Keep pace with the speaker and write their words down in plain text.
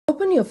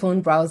Open your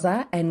phone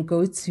browser and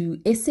go to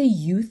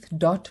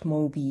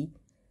sayouth.mobi.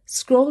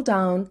 Scroll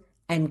down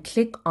and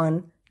click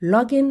on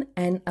Login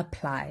and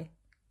Apply.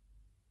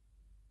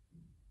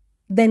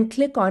 Then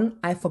click on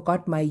I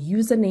forgot my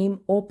username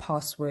or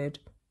password.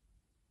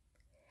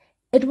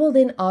 It will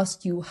then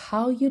ask you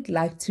how you'd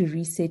like to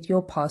reset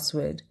your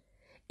password.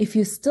 If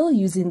you're still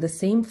using the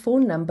same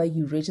phone number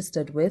you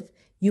registered with,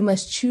 you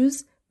must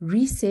choose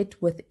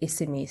Reset with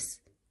SMS.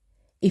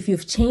 If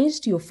you've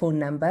changed your phone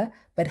number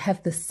but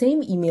have the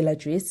same email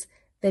address,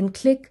 then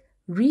click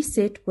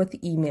Reset with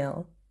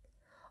Email.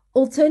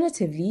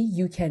 Alternatively,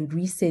 you can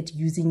reset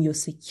using your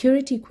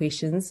security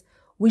questions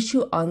which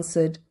you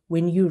answered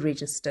when you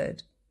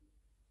registered.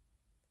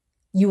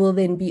 You will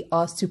then be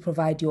asked to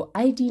provide your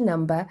ID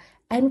number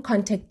and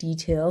contact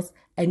details,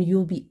 and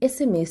you'll be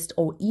SMSed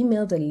or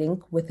emailed a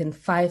link within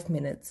 5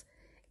 minutes.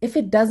 If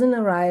it doesn't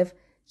arrive,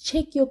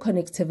 check your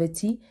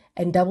connectivity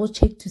and double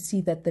check to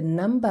see that the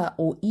number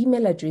or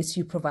email address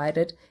you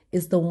provided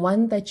is the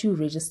one that you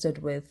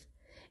registered with.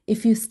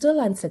 If you're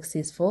still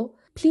unsuccessful,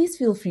 please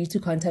feel free to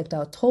contact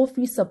our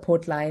toll-free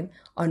support line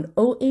on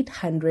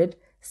 0800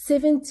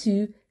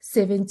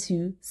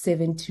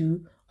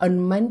 727272 on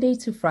Monday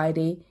to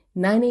Friday,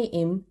 9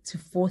 a.m. to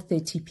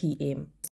 4:30 p.m.